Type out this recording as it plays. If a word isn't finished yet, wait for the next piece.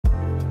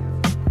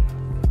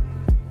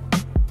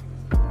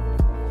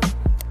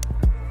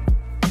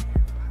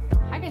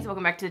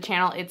welcome back to the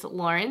channel. It's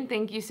Lauren.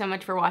 Thank you so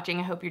much for watching.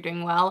 I hope you're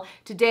doing well.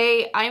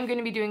 Today, I'm going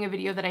to be doing a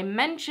video that I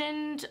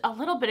mentioned a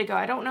little bit ago.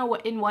 I don't know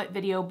in what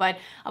video, but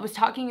I was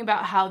talking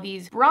about how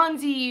these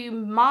bronzy,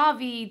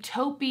 mauvey,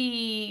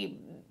 taupey,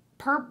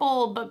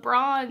 purple, but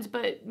bronze,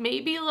 but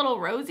maybe a little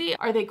rosy.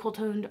 Are they cool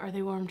toned? Are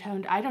they warm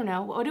toned? I don't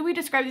know. What do we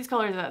describe these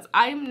colors as?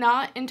 I'm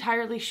not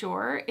entirely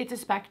sure. It's a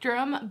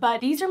spectrum,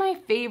 but these are my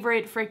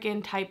favorite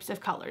freaking types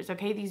of colors,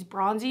 okay? These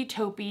bronzy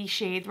taupey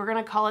shades, we're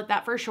gonna call it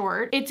that for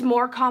short. It's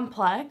more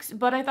complex,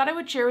 but I thought I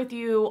would share with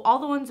you all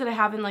the ones that I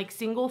have in like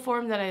single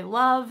form that I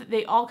love.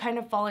 They all kind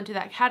of fall into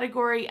that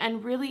category,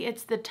 and really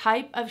it's the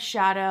type of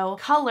shadow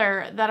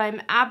color that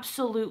I'm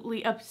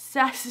absolutely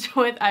obsessed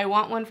with. I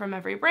want one from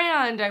every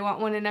brand. I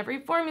want one in every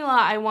formula.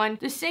 I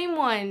want the same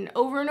one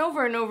over and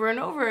over and over and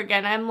over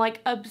again. I'm like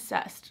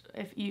obsessed,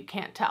 if you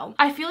can't tell.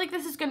 I feel like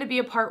this is going to be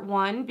a part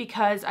one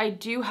because I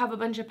do have a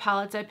bunch of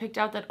palettes I picked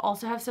out that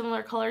also have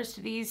similar colors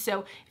to these.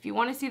 So if you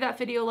want to see that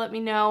video, let me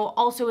know.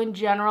 Also in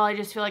general, I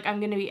just feel like I'm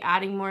going to be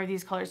adding more of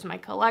these colors to my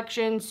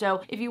collection.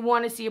 So if you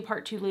want to see a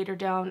part two later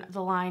down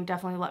the line,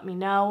 definitely let me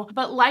know.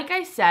 But like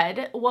I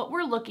said, what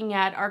we're looking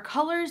at are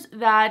colors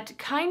that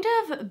kind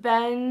of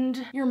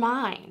bend your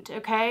mind,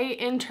 okay?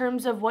 In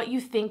terms of what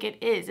you think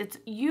it is. It's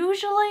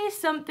usually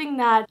something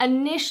that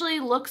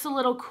initially looks a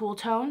little cool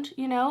toned,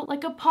 you know?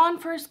 Like upon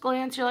first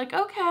glance, you're like,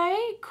 okay,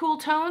 cool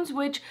tones,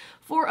 which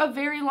for a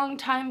very long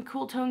time,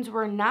 cool tones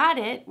were not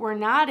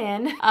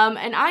in.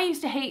 And I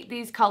used to hate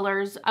these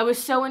colors. I was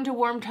so into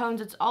warm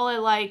tones, it's all I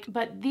liked.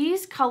 But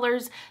these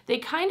colors, they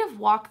kind of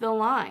walk the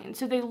line.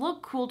 So they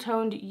look cool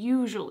toned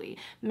usually.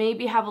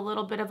 Maybe have a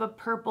little bit of a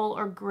purple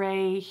or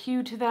gray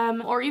hue to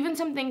them, or even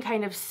something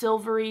kind of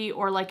silvery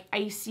or like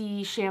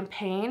icy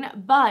champagne.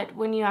 But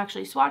when you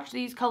actually swatch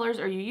these colors,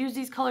 or you use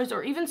these colors,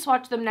 or even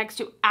swatch them next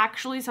to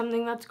actually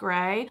something that's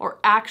gray, or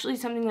actually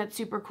something that's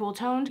super cool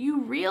toned,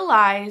 you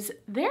realize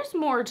there's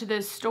more to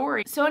this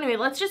story. So anyway,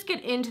 let's just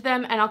get into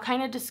them and I'll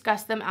kind of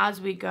discuss them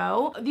as we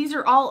go. These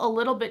are all a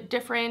little bit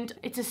different.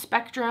 It's a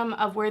spectrum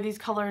of where these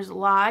colors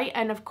lie.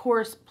 And of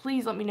course,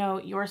 please let me know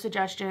your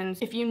suggestions.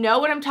 If you know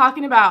what I'm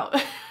talking about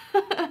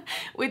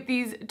with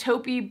these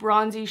taupey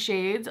bronzy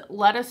shades,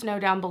 let us know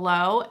down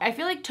below. I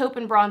feel like taupe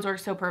and bronze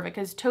works so perfect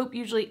because taupe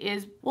usually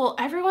is, well,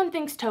 everyone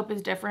thinks taupe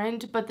is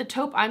different, but the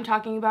taupe I'm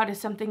talking about is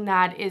something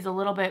that is a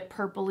little bit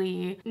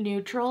purpley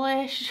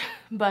neutral-ish,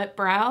 but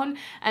brown.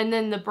 And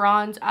then the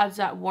bronze adds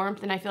that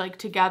warmth, and I feel like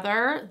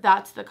together,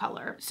 that's the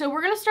color. So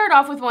we're gonna start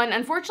off with one,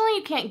 unfortunately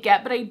you can't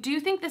get, but I do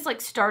think this like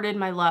started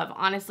my love,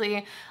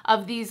 honestly,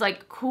 of these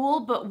like cool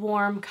but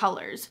warm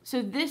colors.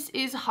 So this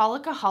is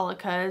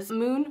Holika's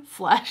Moon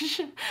Flesh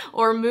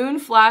or Moon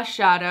Flash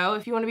Shadow,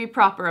 if you want to be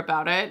proper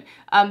about it.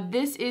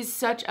 This is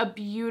such a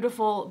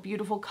beautiful,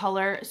 beautiful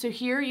color. So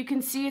here you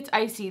can see it's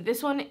icy.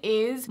 This one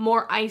is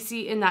more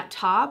icy in that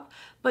top,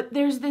 but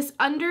there's this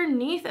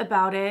underneath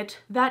about it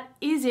that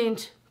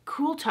isn't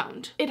cool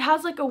toned. It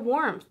has like a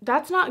warmth.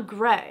 That's not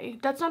gray.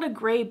 That's not a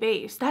gray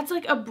base. That's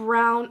like a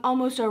brown,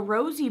 almost a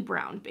rosy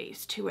brown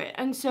base to it.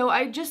 And so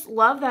I just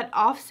love that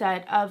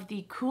offset of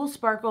the cool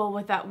sparkle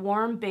with that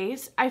warm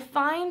base. I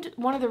find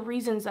one of the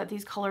reasons that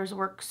these colors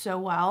work so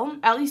well,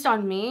 at least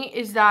on me,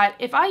 is that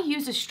if I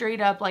use a straight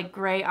up like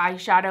gray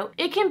eyeshadow,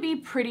 it can be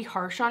pretty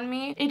harsh on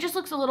me. It just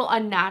looks a little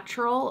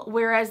unnatural,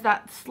 whereas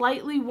that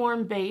slightly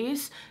warm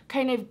base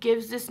kind of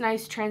gives this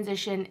nice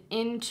transition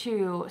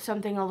into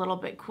something a little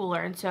bit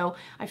cooler. And so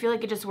I feel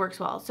like it just works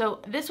well. So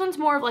this one's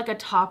more of like a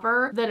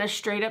topper than a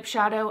straight up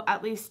shadow,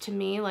 at least to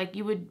me. Like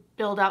you would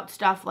build out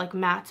stuff like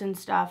mattes and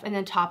stuff and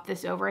then top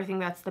this over. I think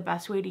that's the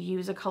best way to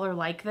use a color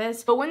like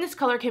this. But when this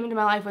color came into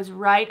my life was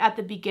right at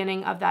the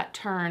beginning of that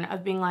turn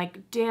of being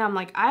like, damn,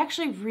 like I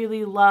actually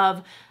really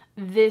love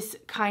this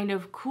kind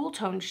of cool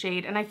tone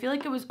shade, and I feel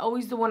like it was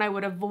always the one I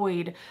would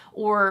avoid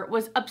or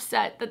was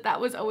upset that that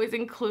was always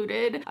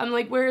included. I'm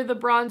like, where are the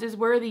bronzes,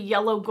 where are the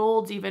yellow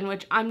golds even,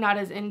 which I'm not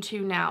as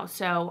into now.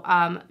 So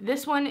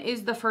this one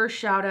is the first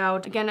shout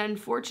out. Again,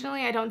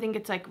 unfortunately I don't think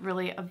it's like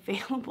really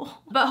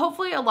available, but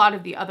hopefully a lot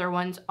of the other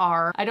ones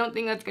are. I don't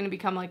think that's going to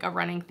become like a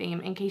running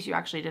theme in case you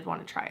actually did want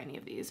to try any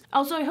of these.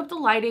 Also, I hope the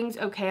lighting's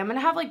okay. I'm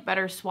gonna have like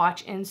better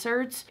swatch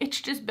inserts. It's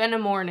just been a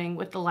morning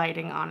with the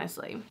lighting,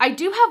 honestly. I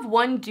do have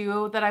one duo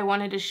that I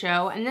wanted to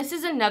show, and this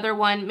is another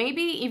one.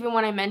 Maybe even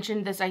when I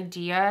mentioned this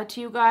idea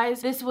to you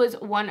guys, this was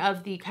one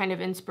of the kind of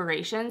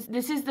inspirations.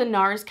 This is the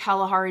Nars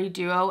Kalahari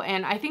Duo,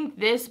 and I think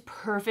this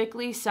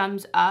perfectly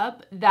sums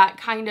up that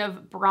kind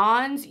of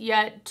bronze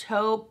yet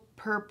taupe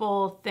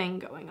purple thing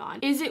going on.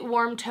 Is it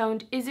warm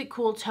toned? Is it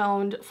cool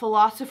toned?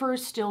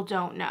 Philosophers still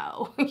don't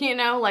know, you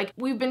know, like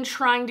we've been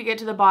trying to get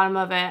to the bottom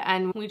of it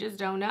and we just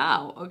don't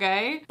know,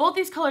 okay? Both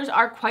these colors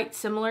are quite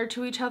similar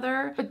to each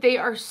other, but they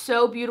are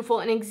so beautiful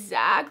and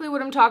exactly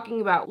what I'm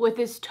talking about with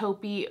this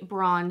taupey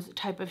bronze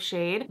type of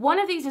shade. One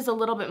of these is a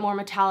little bit more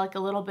metallic, a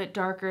little bit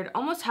darker. It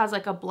almost has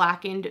like a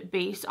blackened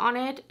base on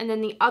it. And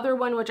then the other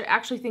one, which I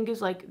actually think is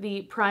like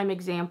the prime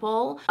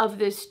example of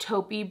this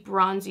taupey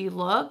bronzy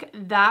look,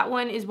 that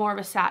one is more more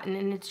of a satin,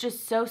 and it's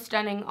just so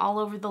stunning all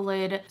over the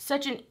lid.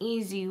 Such an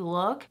easy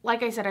look.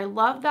 Like I said, I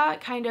love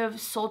that kind of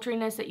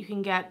sultriness that you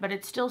can get, but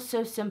it's still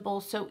so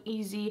simple, so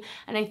easy,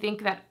 and I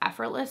think that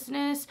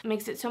effortlessness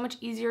makes it so much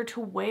easier to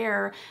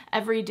wear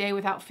every day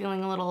without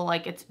feeling a little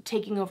like it's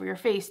taking over your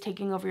face,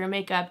 taking over your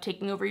makeup,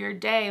 taking over your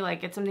day,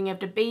 like it's something you have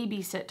to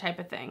babysit type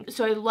of thing.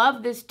 So I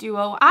love this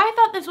duo. I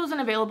thought this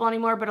wasn't available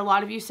anymore, but a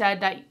lot of you said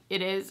that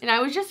it is, and I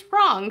was just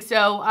wrong.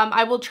 So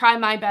I will try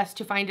my best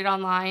to find it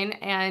online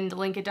and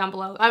link it down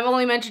below. I'm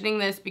only mentioning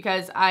this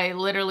because I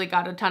literally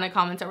got a ton of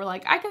comments that were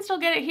like, I can still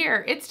get it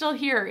here. It's still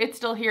here. It's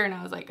still here. And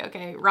I was like,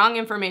 okay, wrong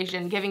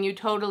information, giving you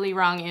totally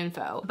wrong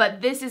info.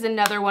 But this is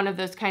another one of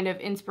those kind of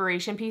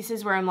inspiration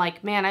pieces where I'm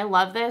like, man, I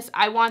love this.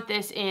 I want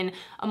this in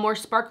a more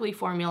sparkly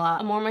formula,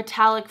 a more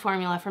metallic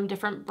formula from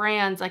different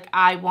brands. Like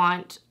I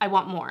want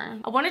more.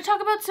 I want to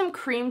talk about some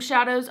cream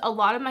shadows. A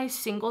lot of my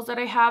singles that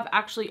I have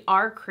actually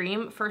are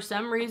cream. For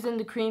some reason,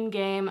 the cream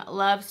game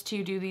loves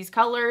to do these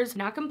colors.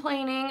 Not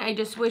complaining. I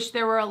just wish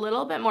there were a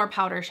little bit more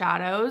powder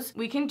shadows.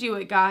 We can do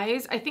it,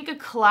 guys. I think a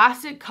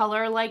classic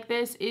color like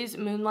this is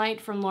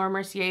Moonlight from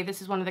Mercier.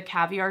 This is one of the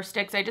Caviar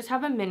sticks. I just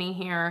have a mini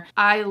here.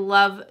 I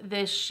love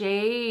this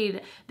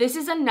shade. This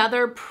is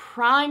another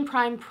prime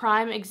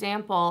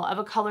example of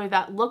a color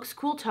that looks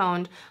cool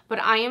toned, but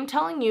I am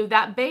telling you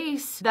that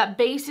base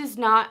is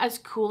not as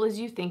cool as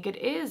you think it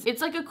is.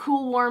 It's like a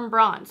cool warm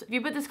bronze. If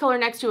you put this color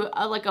next to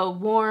like a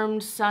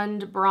warmed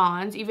sunned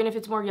bronze, even if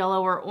it's more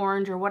yellow or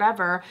orange or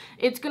whatever,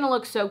 it's gonna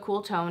look so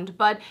cool toned.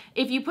 But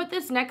if you put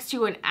this next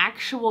to an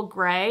actual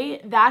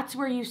gray, that's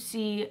where you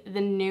see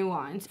the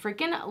nuance.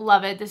 Freaking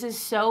love it. This is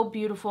so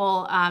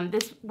beautiful.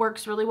 This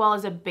works really well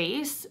as a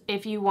base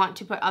if you want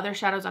to put other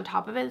shadows on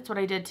top of it. That's what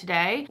I did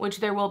today, which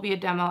there will be a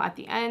demo at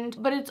the end,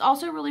 but it's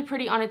also really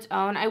pretty on its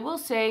own. I will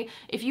say,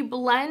 if you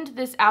blend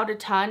this out a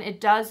ton,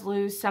 it does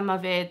lose some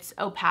of its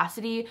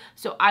opacity,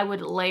 so I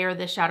would layer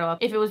this shadow up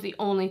if it was the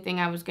only thing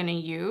I was gonna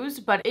use,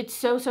 but it's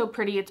so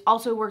pretty. It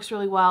also works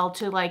really well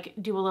to like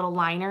do a little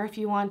liner if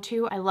you want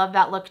to. I love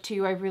that look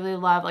too. I really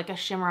love like a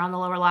shimmer on the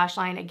lower lash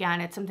line.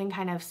 Again, it's something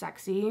kind of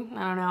sexy. I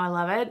don't know, I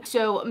love it.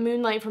 So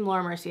Moonlight from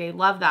Mercier,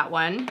 love that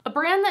one. A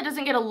brand that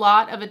doesn't get a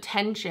lot of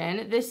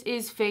attention, this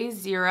is Phase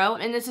Zero,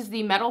 and this is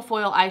the metal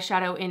foil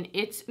eyeshadow in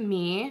It's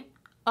Me.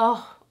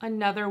 Oh,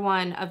 another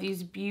one of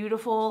these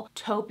beautiful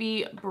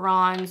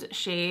taupe-bronze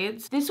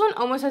shades. This one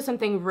almost has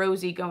something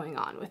rosy going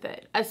on with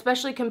it,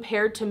 especially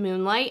compared to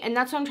Moonlight. And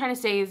that's what I'm trying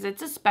to say is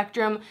it's a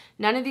spectrum.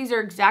 None of these are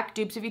exact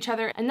dupes of each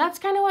other. And that's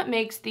kind of what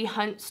makes the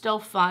hunt still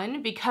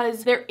fun,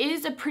 because there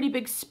is a pretty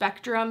big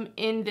spectrum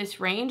in this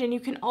range. And you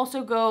can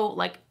also go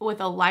like with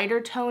a lighter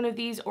tone of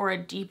these or a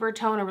deeper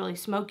tone, a really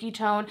smoky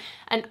tone.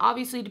 And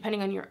obviously,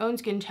 depending on your own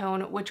skin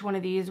tone, which one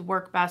of these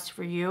work best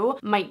for you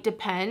might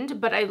depend.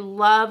 But I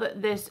love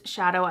this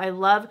shadow. I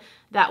love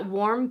that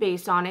warm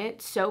base on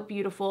it, so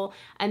beautiful.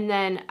 And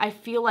then I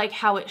feel like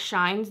how it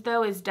shines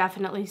though is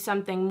definitely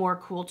something more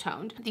cool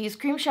toned. These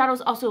cream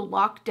shadows also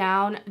lock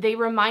down. They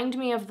remind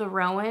me of the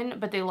Rowan,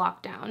 but they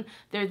lock down.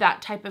 They're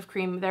that type of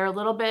cream. They're a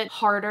little bit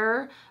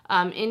harder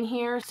in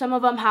here. Some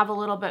of them have a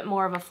little bit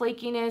more of a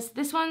flakiness.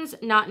 This one's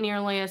not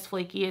nearly as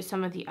flaky as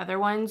some of the other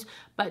ones,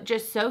 but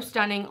just so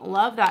stunning.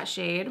 Love that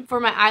shade. For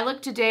my eye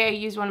look today, I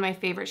used one of my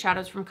favorite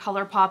shadows from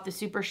ColourPop, the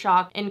Super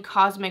Shock in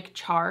Cosmic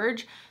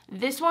Charge.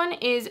 This one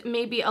is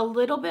maybe a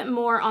little bit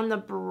more on the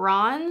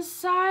bronze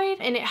side,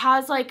 and it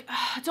has like,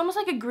 it's almost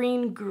like a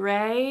green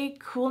gray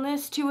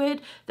coolness to it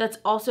that's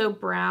also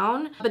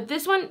brown, but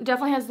this one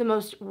definitely has the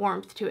most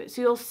warmth to it.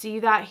 So you'll see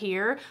that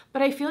here,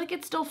 but I feel like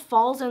it still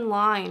falls in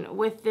line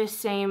with this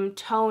same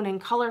tone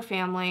and color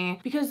family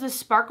because the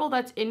sparkle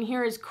that's in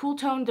here is cool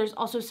toned. There's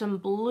also some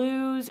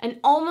blues and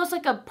almost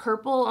like a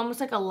purple, almost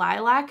like a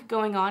lilac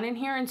going on in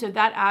here. And so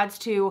that adds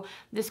to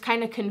this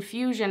kind of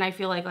confusion. I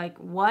feel like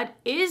what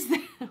is this?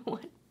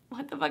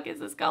 What the fuck is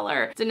this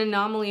color? It's an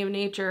anomaly of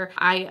nature.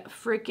 I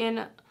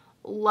freaking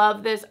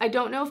love this. I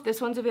don't know if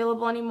this one's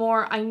available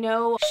anymore. I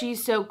know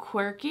She's So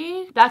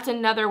Quirky. That's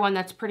another one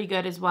that's pretty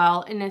good as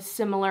well in a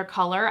similar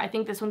color. I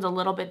think this one's a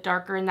little bit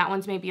darker and that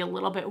one's maybe a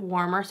little bit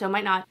warmer, so it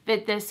might not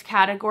fit this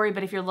category,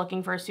 but if you're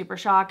looking for a Super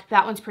Shock,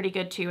 that one's pretty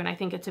good too, and I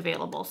think it's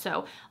available.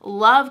 So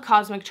love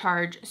Cosmic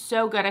Charge,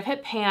 so good. I've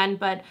hit pan,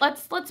 but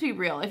let's be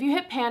real. If you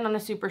hit pan on a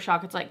Super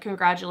Shock, it's like,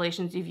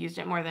 congratulations, you've used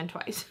it more than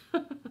twice.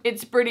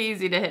 It's pretty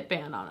easy to hit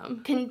pan on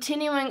them.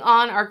 Continuing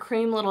on our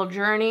cream little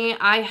journey,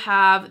 I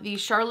have the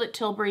Charlotte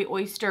Tilbury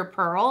Oyster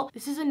Pearl.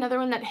 This is another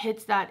one that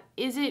hits that,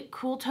 is it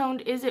cool toned?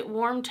 Is it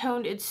warm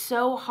toned? It's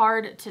so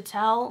hard to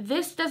tell.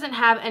 This doesn't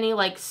have any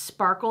like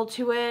sparkle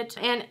to it.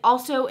 And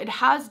also it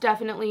has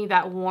definitely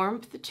that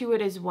warmth to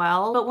it as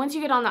well. But once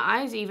you get on the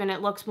eyes even,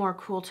 it looks more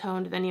cool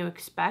toned than you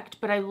expect.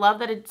 But I love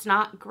that it's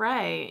not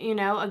gray, you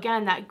know,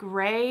 again, that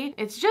gray,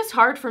 it's just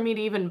hard for me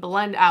to even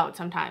blend out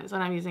sometimes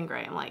when I'm using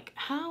gray. I'm like,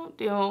 how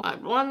do I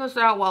blend this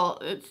out while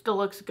it still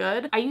looks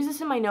good? I use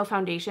this in my no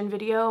foundation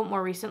video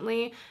more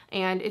recently,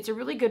 and it's a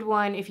really good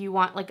one if you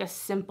want like a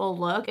simple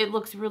look. It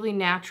looks really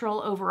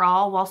natural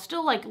overall while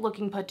still like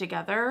looking put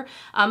together.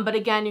 But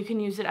again, you can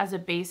use it as a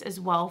base as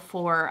well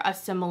for a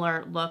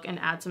similar look and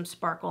add some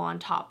sparkle on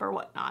top or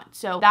whatnot.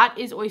 So that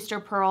is Oyster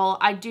Pearl.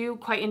 I do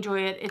quite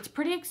enjoy it. It's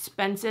pretty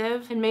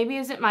expensive and maybe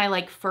isn't my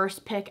like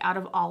first pick out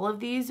of all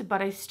of these,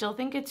 but I still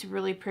think it's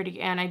really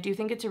pretty and I do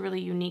think it's a really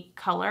unique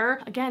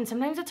color. Again,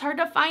 sometimes it's hard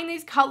to find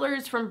these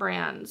colors from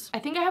brands. I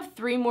think I have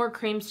 3 more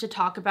creams to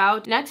talk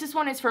about. Next, this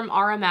one is from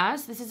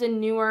RMS. This is a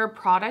newer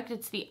product.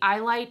 It's the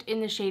Eyelight in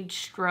the shade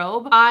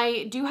Strobe.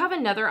 I do have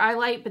another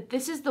eyelight, but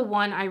this is the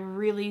one I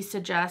really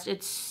suggest.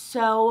 It's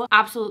so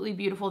absolutely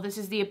beautiful. This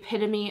is the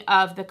epitome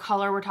of the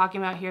color we're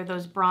talking about here,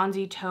 those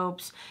bronzy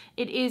taupes.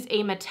 It is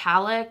a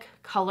metallic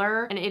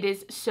color and it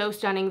is so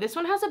stunning. This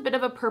one has a bit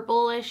of a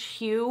purplish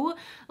hue.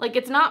 Like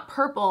it's not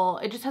purple,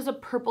 it just has a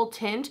purple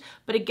tint,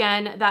 but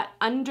again, that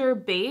under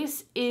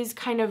base is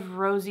kind of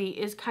rosy,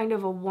 is kind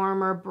of a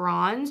warmer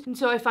bronze. And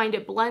so I find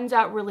it blends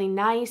out really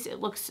nice. It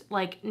looks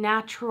like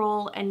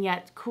natural and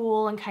yet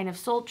cool and kind of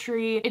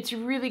sultry. It's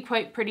really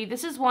quite pretty.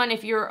 This is one,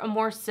 if you're a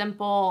more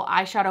simple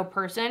eyeshadow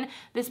person,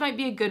 this might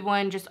be a good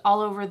one just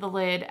all over the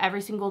lid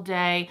every single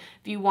day.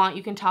 If you want,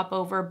 you can top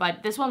over,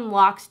 but this one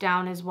locks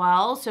down as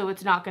well, so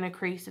it's not gonna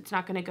crease, it's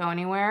not gonna go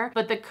anywhere,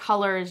 but the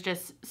color is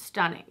just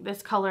stunning.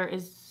 This color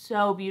is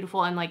so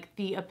beautiful and like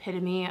the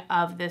epitome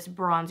of this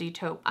bronzy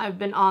taupe I've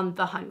been on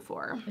the hunt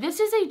for.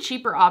 This is a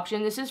cheaper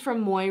option. This is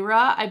from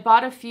Moira. I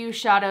bought a few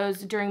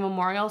shadows during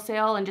Memorial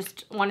sale and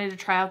just wanted to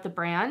try out the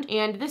brand.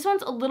 And this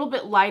one's a little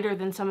bit lighter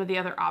than some of the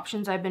other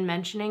options I've been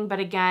mentioning, but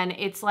again,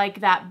 it's like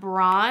that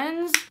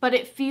bronze, but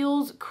it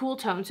feels cool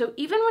tone. So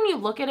even when you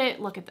look at it,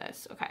 look at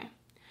this, okay.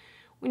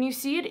 When you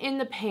see it in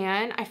the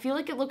pan, I feel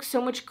like it looks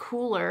so much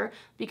cooler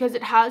because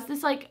it has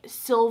this like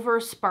silver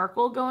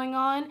sparkle going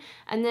on,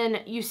 and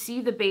then you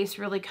see the base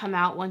really come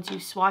out once you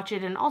swatch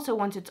it and also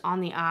once it's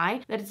on the eye,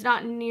 that it's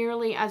not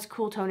nearly as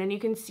cool tone. And you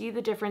can see the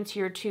difference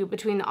here too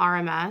between the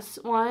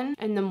RMS one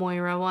and the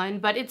Moira one,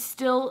 but it's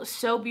still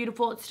so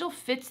beautiful. It still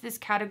fits this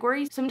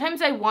category.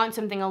 Sometimes I want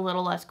something a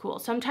little less cool.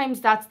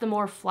 Sometimes that's the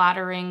more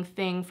flattering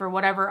thing for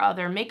whatever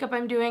other makeup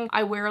I'm doing.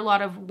 I wear a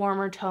lot of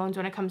warmer tones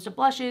when it comes to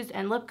blushes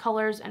and lip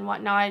colors and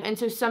whatnot. And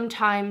so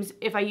sometimes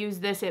if I use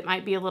this, it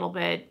might be a little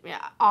bit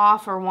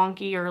off or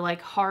wonky or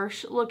like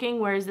harsh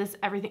looking, whereas this,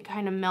 everything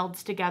kind of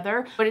melds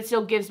together, but it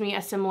still gives me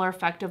a similar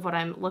effect of what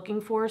I'm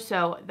looking for.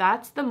 So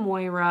that's the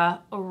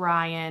Moira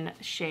Orion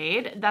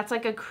shade. That's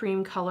like a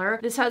cream color.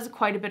 This has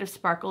quite a bit of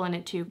sparkle in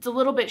it too. It's a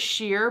little bit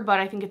sheer, but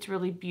I think it's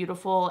really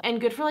beautiful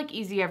and good for like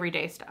easy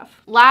everyday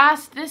stuff.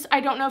 Last, this I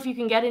don't know if you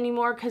can get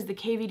anymore because the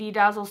KVD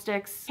Dazzle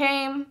Sticks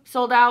came,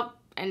 sold out,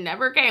 and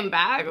never came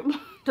back.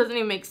 Doesn't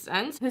even make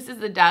sense. This is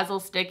the Dazzle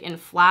Stick in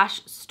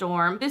Flash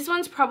Storm. This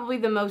one's probably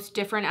the most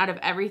different out of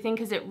everything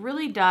because it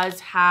really does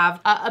have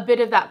a bit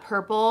of that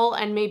purple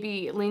and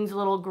maybe leans a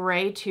little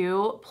gray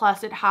too.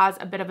 Plus it has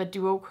a bit of a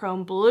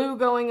duochrome blue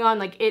going on.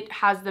 Like it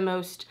has the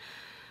most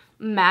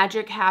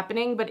magic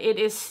happening, but it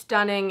is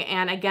stunning.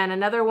 And again,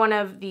 another one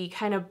of the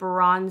kind of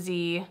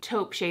bronzy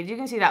taupe shades. You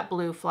can see that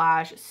blue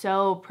flash,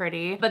 so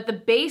pretty. But the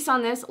base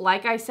on this,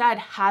 like I said,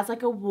 has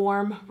like a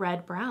warm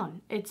red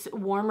brown. It's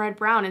warm red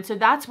brown. And so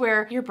that's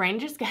where your brain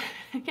just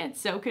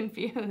gets so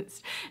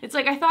confused. It's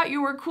like, I thought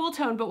you were cool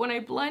tone, but when I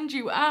blend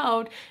you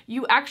out,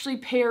 you actually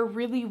pair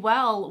really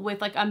well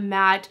with like a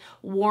matte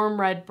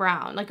warm red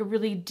brown, like a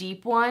really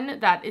deep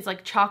one that is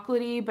like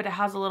chocolatey, but it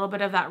has a little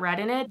bit of that red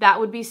in it. That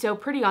would be so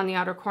pretty on the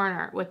outer corner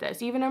with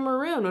this. Even a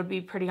maroon would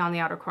be pretty on the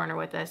outer corner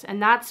with this.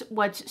 And that's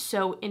what's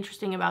so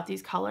interesting about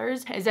these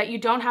colors, is that you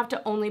don't have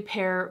to only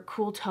pair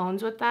cool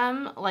tones with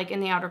them, like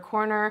in the outer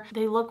corner.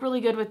 They look really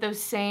good with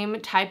those same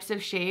types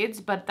of shades,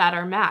 but that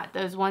are matte.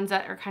 Those ones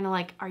that are kind of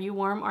like, are you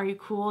warm? Are you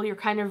cool? You're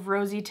kind of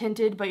rosy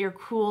tinted, but you're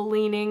cool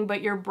leaning,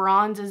 but you're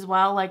bronze as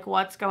well. Like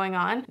what's going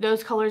on?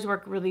 Those colors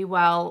work really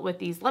well with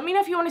these. Let me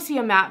know if you want to see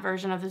a matte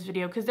version of this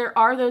video, because there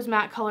are those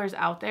matte colors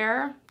out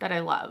there that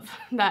I love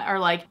that are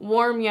like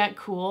warm yet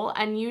cool.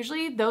 And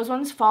usually those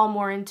ones fall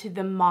more into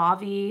the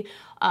mauve-y,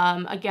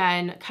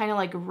 again, kind of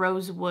like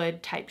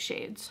rosewood type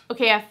shades.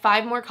 Okay, I have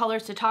 5 more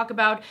colors to talk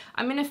about.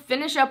 I'm gonna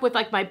finish up with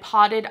like my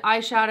potted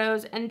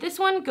eyeshadows, and this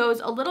one goes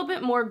a little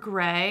bit more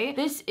gray.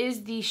 This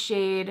is the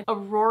shade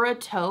Aurora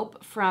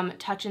Taupe from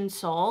Touch in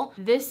Soul.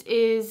 This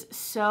is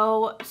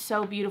so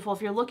beautiful.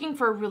 If you're looking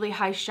for really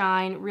high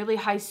shine, really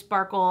high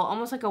sparkle,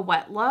 almost like a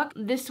wet look,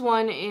 this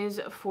one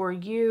is for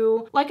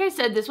you. Like I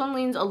said, this one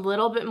leans a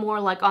little bit more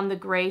like on the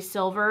gray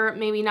silver,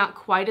 maybe not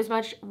quite as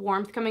much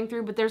warmth coming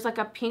through, but there's like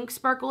a pink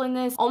sparkle in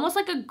this, almost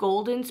like a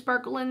golden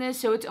sparkle in this.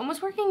 So it's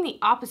almost working the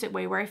opposite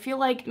way, where I feel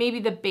like maybe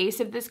the base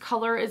of this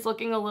color is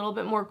looking a little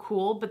bit more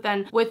cool, but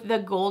then with the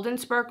golden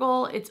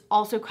sparkle, it's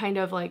also kind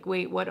of like,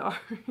 wait, what are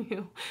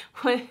you?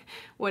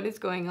 What is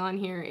going on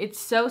here? It's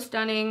so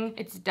stunning.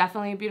 It's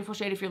definitely a beautiful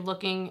shade if you're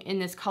looking in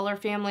this color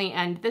family.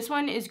 And this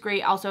one is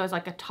great also as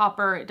like a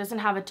topper. It doesn't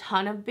have a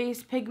ton of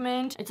base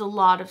pigment. It's a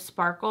lot of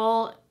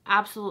sparkle.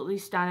 Absolutely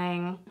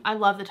stunning. I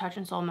love the Touch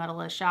in Sol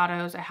Metallist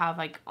shadows. I have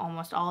like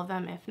almost all of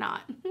them, if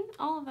not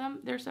all of them.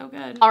 They're so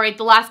good. All right,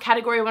 the last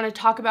category I want to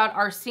talk about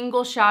are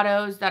single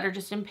shadows that are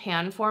just in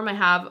pan form. I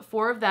have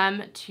 4 of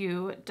them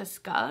to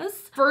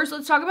discuss. First,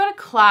 let's talk about a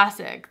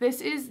classic.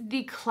 This is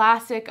the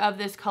classic of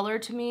this color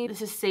to me.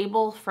 This is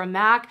Sable from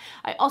MAC.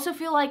 I also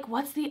feel like,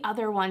 what's the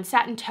other one?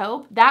 Satin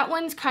Taupe. That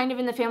one's kind of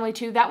in the family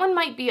too. That one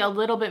might be a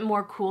little bit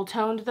more cool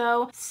toned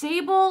though.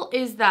 Sable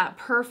is that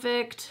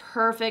perfect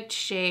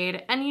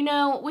shade. And you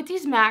know, with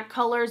these MAC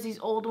colors, these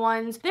old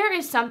ones, there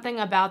is something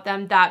about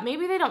them that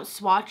maybe they don't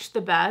swatch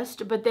the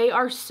best, but they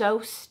are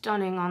so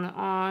stunning on the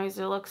eyes.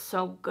 It looks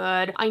so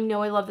good. I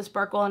know I love the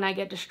sparkle and I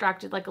get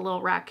distracted like a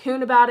little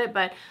raccoon about it,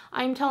 but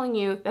I'm telling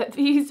you that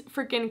these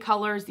freaking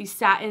colors, these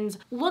satins,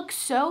 look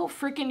so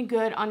freaking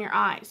good on your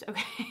eyes,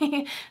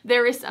 okay?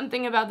 There is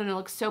something about them that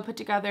looks so put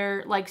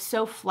together, like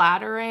so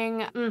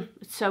flattering.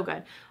 It's so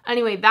good.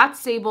 Anyway, that's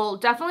Sable.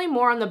 Definitely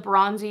more on the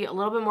bronzy, a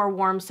little bit more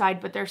warm side,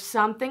 but there's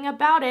something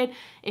about it.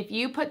 If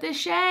you put this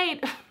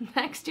shade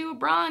next to a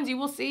bronze, you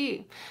will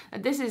see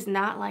that this is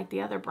not like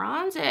the other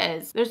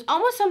bronzes. There's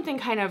almost something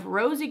kind of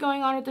rosy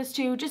going on with this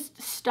too.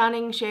 Just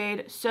stunning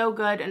shade, so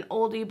good, an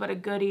oldie but a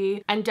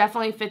goodie, and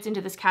definitely fits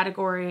into this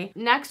category.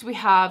 Next, we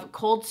have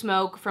Cold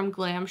Smoke from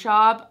Glam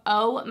Shop.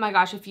 Oh my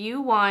gosh, if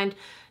you want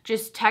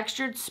just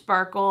textured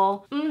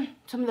sparkle,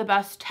 some of the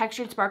best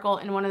textured sparkle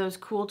in one of those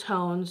cool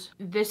tones,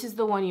 this is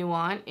the one you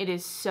want. It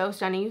is so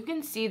stunning. You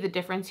can see the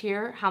difference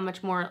here, how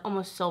much more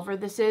almost silver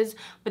this is,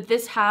 but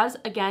this has,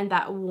 again,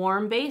 that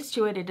warm base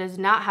to it. It does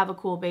not have a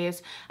cool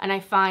base, and I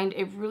find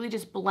it really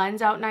just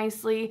blends out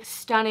nicely.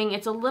 Stunning.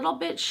 It's a little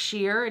bit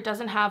sheer. It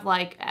doesn't have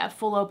like a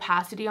full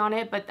opacity on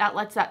it, but that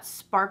lets that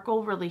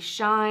sparkle really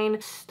shine.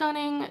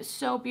 Stunning,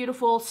 so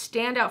beautiful,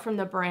 stand out from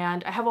the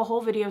brand. I have a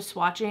whole video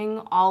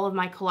swatching all of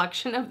my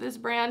collection of this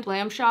brand,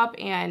 Glam Shop,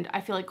 and I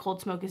feel like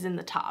Cold Smoke is in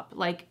the top,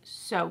 like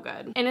so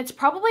good. And it's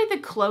probably the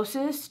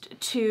closest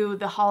to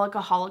the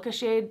Holika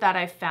shade that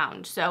I've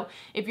found. So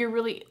if you're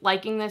really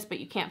liking this but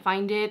you can't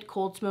find it,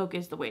 Cold Smoke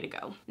is the way to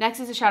go. Next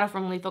is a shadow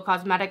from Lethal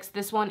Cosmetics.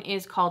 This one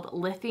is called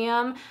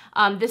Lithium.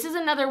 This is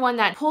another one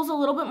that pulls a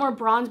little bit more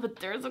bronze, but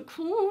there's a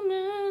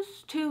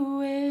coolness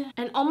to it.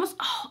 And almost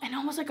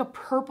like a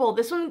purple.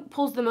 This one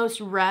pulls the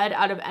most red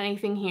out of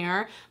anything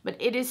here, but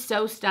it is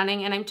so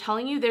stunning. And I'm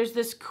telling you, there's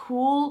this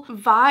cool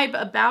vibe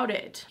about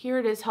it. Here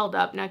it is held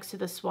up next to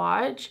the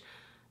swatch.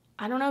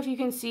 I don't know if you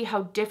can see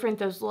how different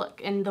those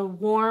look, and the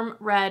warm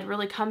red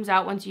really comes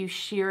out once you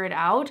sheer it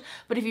out.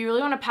 But if you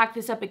really want to pack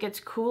this up, it gets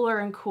cooler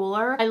and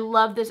cooler. I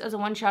love this as a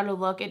one shadow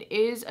look. It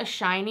is a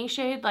shiny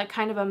shade, like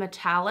kind of a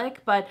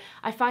metallic, but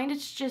I find it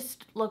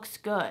just looks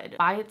good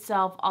by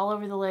itself, all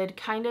over the lid,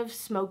 kind of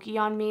smoky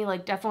on me.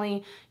 Like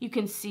definitely you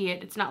can see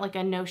it. It's not like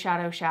a no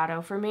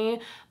shadow for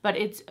me, but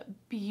it's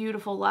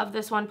beautiful. Love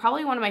this one.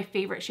 Probably one of my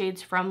favorite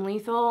shades from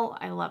Lethal.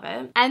 I love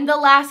it. And the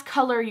last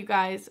color, you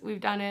guys, we've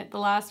done it. The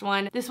last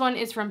one. This one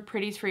is from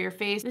Pretties for Your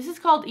Face. This is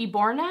called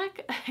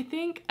Ebornak, I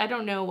think. I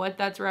don't know what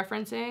that's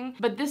referencing,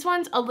 but this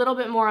one's a little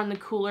bit more on the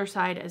cooler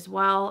side as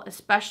well,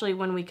 especially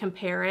when we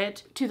compare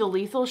it to the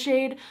Lethal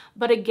shade.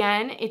 But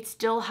again, it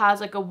still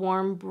has like a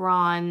warm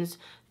bronze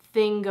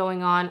thing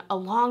going on,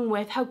 along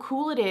with how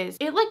cool it is.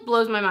 It like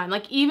blows my mind.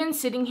 Like even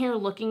sitting here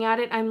looking at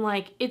it, I'm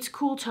like, it's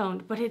cool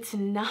toned, but it's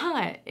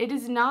not. It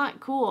is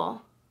not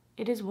cool.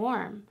 It is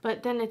warm,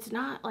 but then it's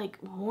not like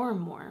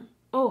warm.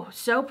 Oh,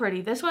 so pretty.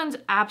 This one's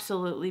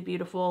absolutely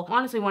beautiful.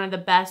 Honestly, one of the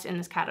best in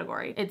this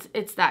category.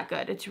 It's that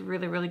good. It's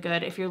really, really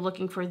good. If you're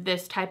looking for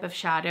this type of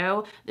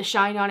shadow, the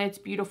shine on it's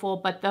beautiful,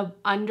 but the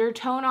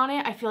undertone on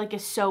it, I feel like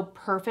is so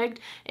perfect.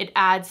 It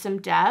adds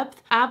some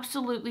depth.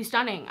 Absolutely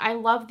stunning. I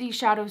love these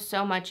shadows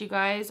so much, you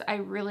guys. I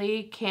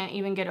really can't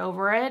even get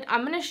over it.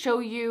 I'm gonna show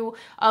you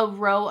a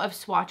row of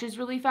swatches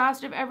really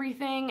fast of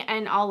everything,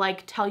 and I'll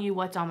like tell you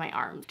what's on my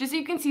arms, just so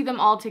you can see them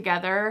all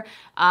together.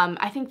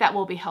 I think that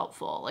will be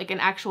helpful, like an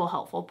actual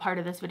helpful part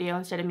of this video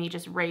instead of me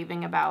just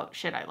raving about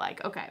shit I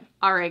like. Okay.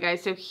 All right,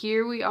 guys. So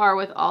here we are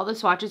with all the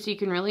swatches, so you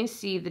can really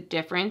see the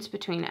difference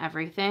between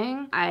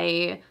everything.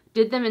 I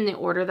did them in the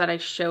order that I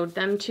showed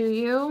them to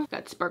you.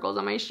 Got sparkles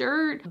on my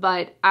shirt,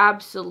 but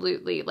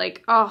absolutely,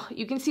 like, oh,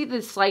 you can see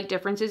the slight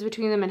differences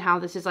between them and how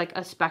this is like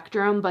a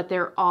spectrum, but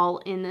they're all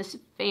in this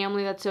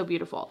family. That's so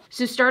beautiful.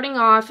 So starting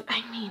off,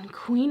 I mean,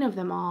 queen of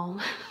them all,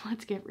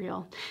 let's get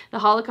real. The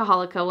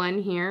Holika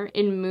one here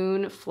in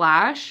Moon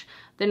Flash.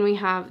 Then we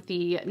have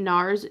the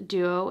Nars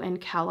Duo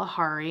and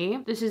Kalahari.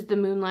 This is the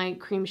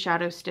Moonlight Cream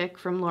Shadow Stick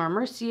from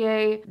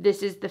Mercier.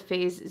 This is the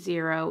Phase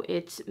Zero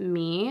It's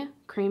Me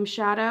Cream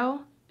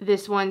Shadow.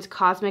 This one's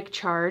Cosmic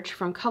Charge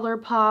from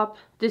ColourPop.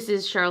 This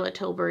is Charlotte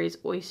Tilbury's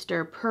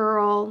Oyster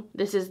Pearl.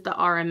 This is the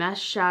RMS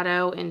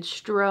Shadow in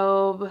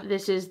Strobe.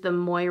 This is the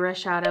Moira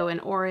Shadow in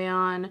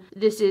Orion.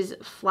 This is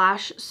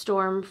Flash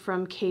Storm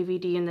from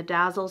KVD and the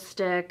Dazzle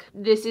Stick.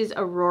 This is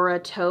Aurora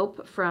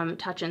Taupe from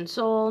Touch in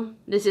Sol.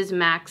 This is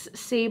Max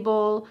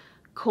Sable.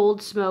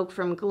 Cold Smoke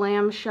from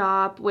Glam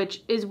Shop,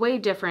 which is way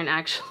different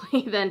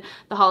actually than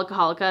the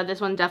Holika.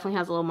 This one definitely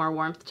has a little more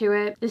warmth to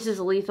it. This is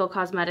Lethal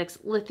Cosmetics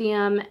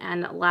Lithium,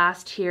 and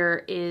last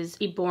here is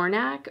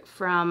Ebornac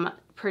from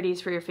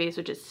Pretties for Your Face,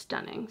 which is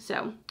stunning.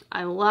 So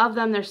I love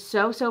them. They're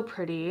so, so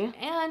pretty.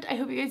 And I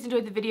hope you guys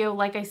enjoyed the video.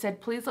 Like I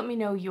said, please let me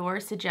know your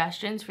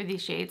suggestions for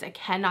these shades. I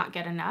cannot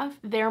get enough.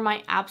 They're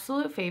my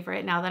absolute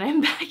favorite now that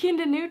I'm back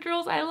into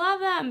neutrals. I love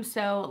them.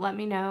 So let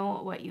me know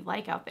what you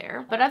like out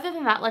there. But other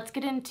than that, let's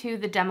get into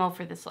the demo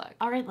for this look.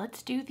 All right,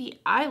 let's do the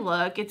eye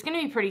look. It's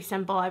gonna be pretty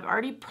simple. I've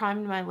already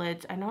primed my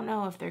lids. I don't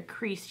know if they're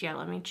creased yet.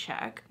 Let me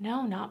check.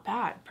 No, not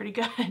bad. Pretty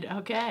good.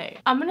 Okay.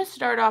 I'm gonna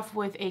start off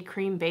with a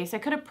cream base. I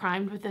could have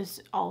primed with this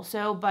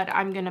also, but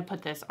I'm gonna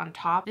put this on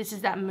top. This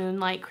is that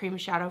Moonlight cream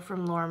shadow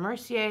from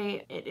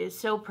Mercier. It is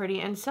so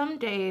pretty, and some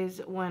days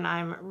when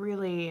I'm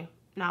really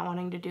not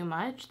wanting to do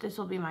much, this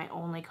will be my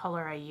only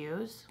color I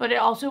use. But it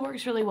also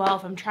works really well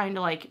if I'm trying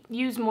to like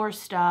use more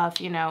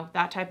stuff, you know,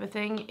 that type of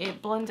thing.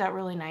 It blends out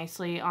really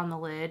nicely on the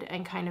lid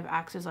and kind of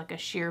acts as like a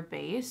sheer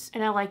base.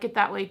 And I like it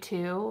that way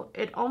too.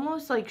 It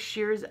almost like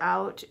shears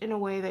out in a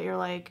way that you're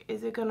like,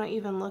 is it gonna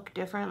even look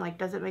different? Like,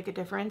 does it make a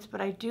difference? But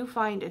I do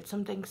find it's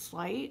something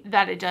slight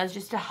that it does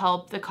just to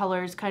help the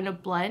colors kind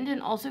of blend and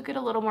also get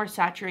a little more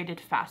saturated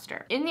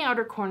faster. In the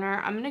outer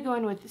corner, I'm gonna go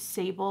in with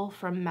Sable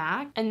from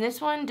MAC. And this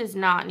one does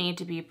not need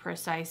to be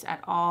precise at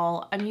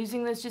all. I'm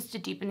using this just to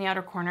deepen the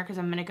outer corner because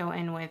I'm going to go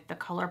in with the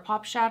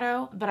ColourPop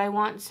shadow, but I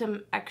want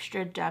some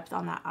extra depth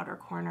on that outer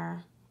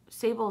corner.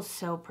 Sable is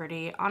so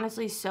pretty,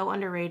 honestly so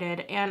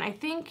underrated, and I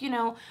think, you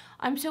know,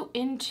 I'm so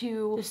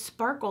into the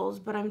sparkles,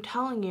 but I'm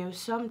telling you,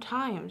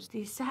 sometimes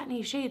these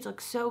satiny shades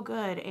look so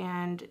good,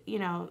 and, you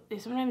know, they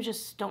sometimes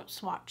just don't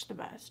swatch the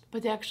best,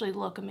 but they actually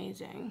look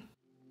amazing.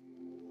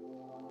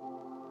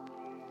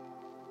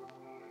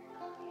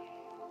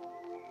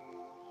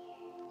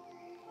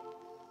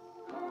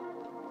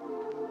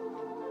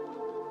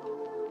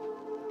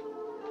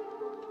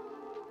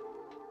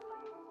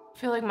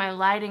 I feel like my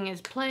lighting is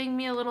playing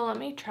me a little. Let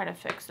me try to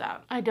fix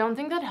that. I don't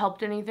think that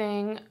helped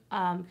anything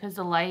because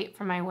the light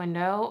from my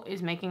window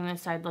is making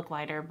this side look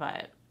lighter,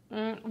 but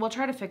we'll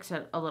try to fix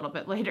it a little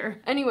bit later.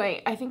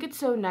 Anyway, I think it's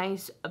so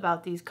nice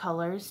about these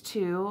colors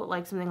too,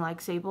 like something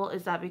like Sable,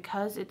 is that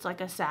because it's like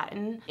a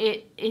satin,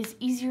 it is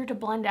easier to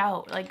blend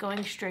out, like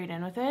going straight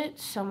in with it,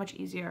 so much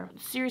easier.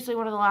 Seriously,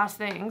 one of the last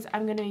things,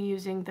 I'm gonna be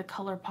using the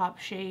ColourPop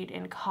shade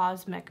in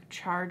Cosmic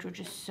Charge, which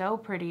is so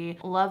pretty.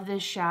 Love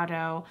this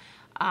shadow.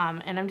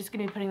 And I'm just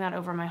going to be putting that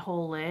over my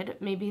whole lid.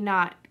 Maybe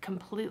not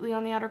completely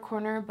on the outer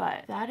corner,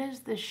 but that is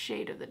the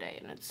shade of the day,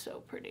 and it's so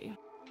pretty.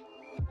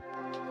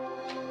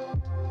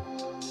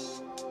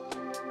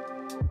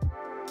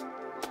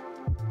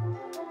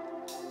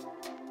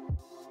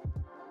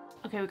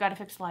 Okay, we gotta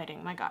fix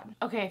lighting, my God.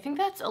 Okay, I think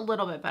that's a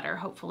little bit better,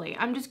 hopefully.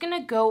 I'm just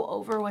gonna go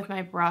over with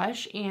my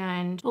brush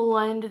and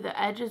blend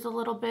the edges a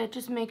little bit,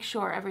 just make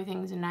sure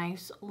everything's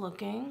nice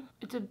looking.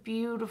 It's a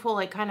beautiful,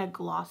 like kind of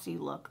glossy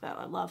look though,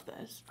 I love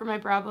this. For my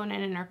brow bone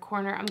and inner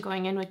corner, I'm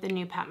going in with the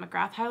new Pat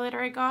McGrath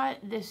highlighter I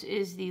got. This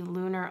is the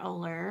Lunar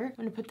Allure. I'm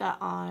gonna put that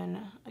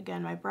on,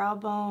 again, my brow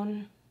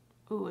bone.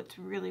 Ooh, it's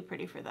really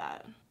pretty for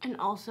that. And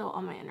also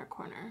on my inner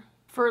corner.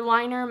 For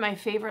liner, my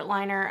favorite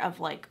liner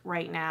of like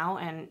right now,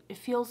 and it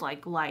feels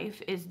like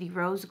life, is the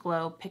Rose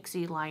Glow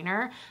Pixie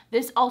Liner.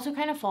 This also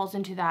kind of falls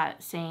into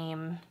that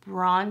same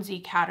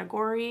bronzy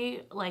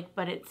category, like,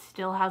 but it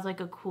still has like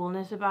a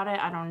coolness about it.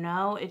 I don't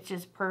know, it's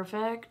just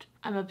perfect.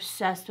 I'm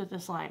obsessed with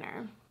this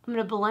liner. I'm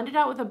gonna blend it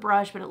out with a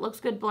brush, but it looks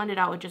good blended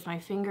out with just my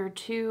finger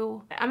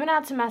too. I'm gonna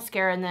add some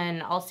mascara and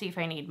then I'll see if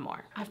I need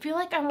more. I feel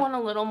like I want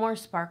a little more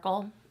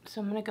sparkle,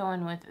 so I'm gonna go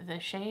in with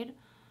this shade.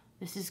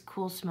 This is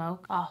Cool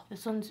Smoke. Oh,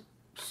 this one's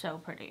so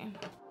pretty.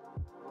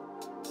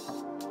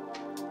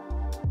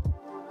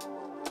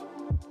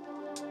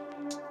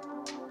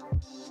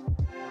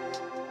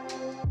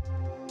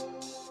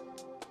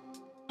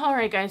 All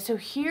right, guys, so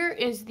here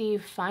is the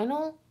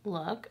final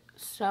look.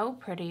 So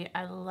pretty,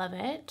 I love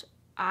it.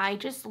 I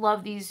just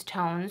love these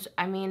tones.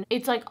 I mean,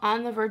 it's like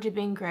on the verge of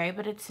being gray,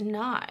 but it's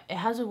not. It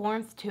has a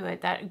warmth to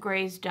it that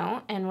grays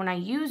don't. And when I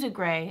use a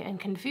gray and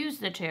confuse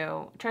the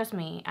two, trust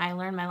me, I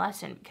learned my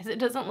lesson because it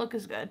doesn't look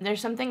as good.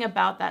 There's something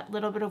about that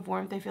little bit of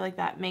warmth, I feel like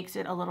that makes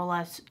it a little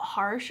less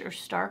harsh or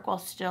stark while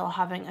still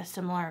having a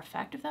similar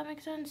effect, if that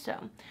makes sense.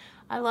 So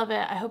I love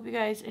it. I hope you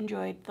guys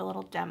enjoyed the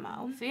little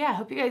demo. So yeah, I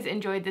hope you guys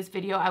enjoyed this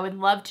video. I would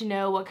love to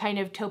know what kind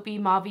of taupey,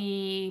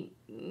 mauvey,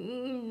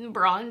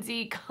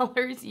 bronzy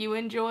colors you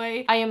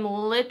enjoy. I am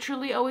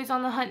literally always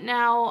on the hunt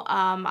now.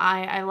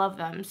 I love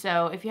them.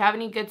 So if you have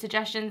any good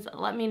suggestions,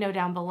 let me know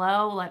down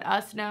below. Let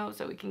us know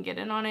so we can get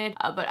in on it.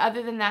 But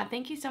other than that,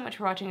 thank you so much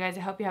for watching, guys.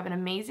 I hope you have an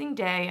amazing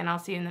day, and I'll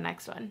see you in the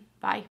next one. Bye.